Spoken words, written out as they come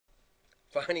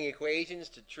Finding equations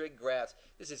to trig graphs.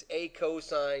 This is a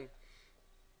cosine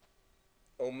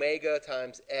omega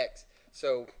times x.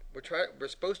 So we're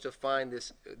supposed to find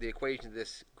the equation of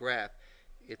this graph.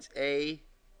 It's a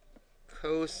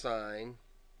cosine,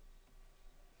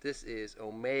 this is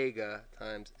omega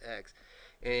times x.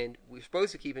 And we're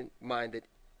supposed to keep in mind that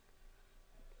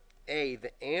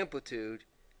the amplitude,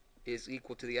 is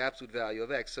equal to the absolute value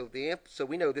of x. So so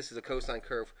we know this is a cosine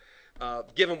curve,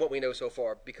 given what we know so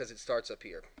far, because it starts up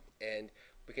here. And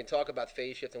we can talk about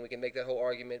phase shift and we can make that whole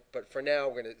argument, but for now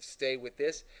we're going to stay with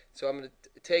this. So I'm going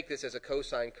to take this as a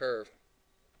cosine curve.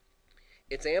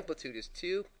 Its amplitude is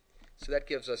 2, so that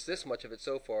gives us this much of it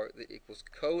so far, that equals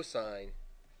cosine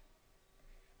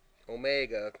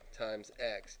omega times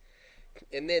x.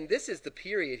 And then this is the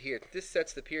period here. This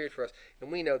sets the period for us,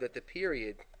 and we know that the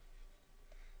period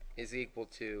is equal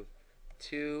to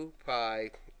 2 pi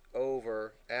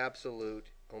over absolute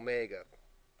omega.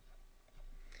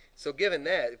 So given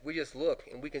that, if we just look,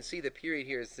 and we can see the period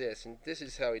here is this, and this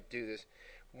is how we do this.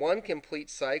 One complete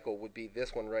cycle would be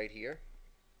this one right here,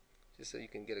 just so you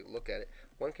can get a look at it.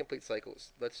 One complete cycle,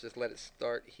 let's just let it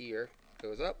start here,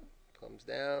 goes up, comes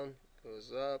down,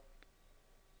 goes up,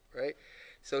 right?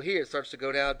 So here it starts to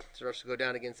go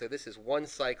down again. So this is one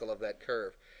cycle of that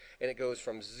curve, and it goes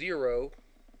from 0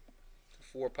 to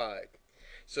 4 pi.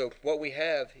 So what we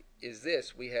have is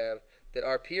this. We have that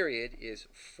our period is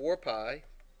 4 pi,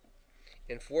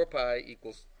 and 4 pi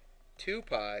equals 2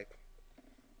 pi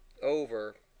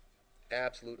over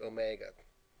absolute omega.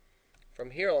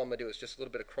 From here, all I'm going to do is just a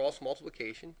little bit of cross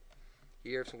multiplication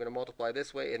here. So I'm going to multiply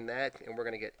this way and that, and we're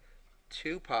going to get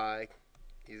 2 pi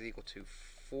is equal to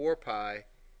 4 pi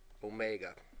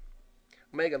omega.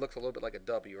 Omega looks a little bit like a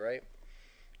W, right?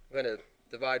 I'm going to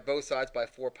divide both sides by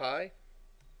 4 pi.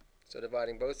 So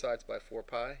dividing both sides by 4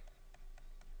 pi.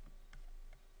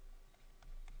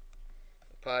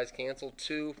 The pi's cancel.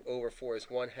 2 over 4 is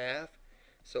 1/2.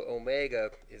 So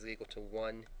omega is equal to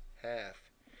 1/2.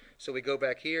 So we go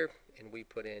back here and we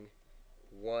put in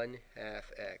 1/2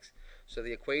 x. So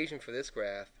the equation for this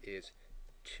graph is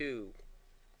 2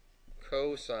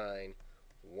 cosine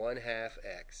 1/2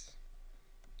 x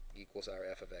equals our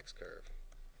f of x curve.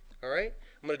 Alright,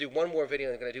 I'm going to do one more video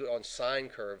and I'm going to do it on sine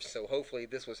curves, so hopefully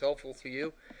this was helpful to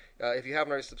you. If you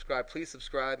haven't already subscribed, please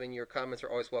subscribe, and your comments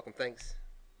are always welcome. Thanks.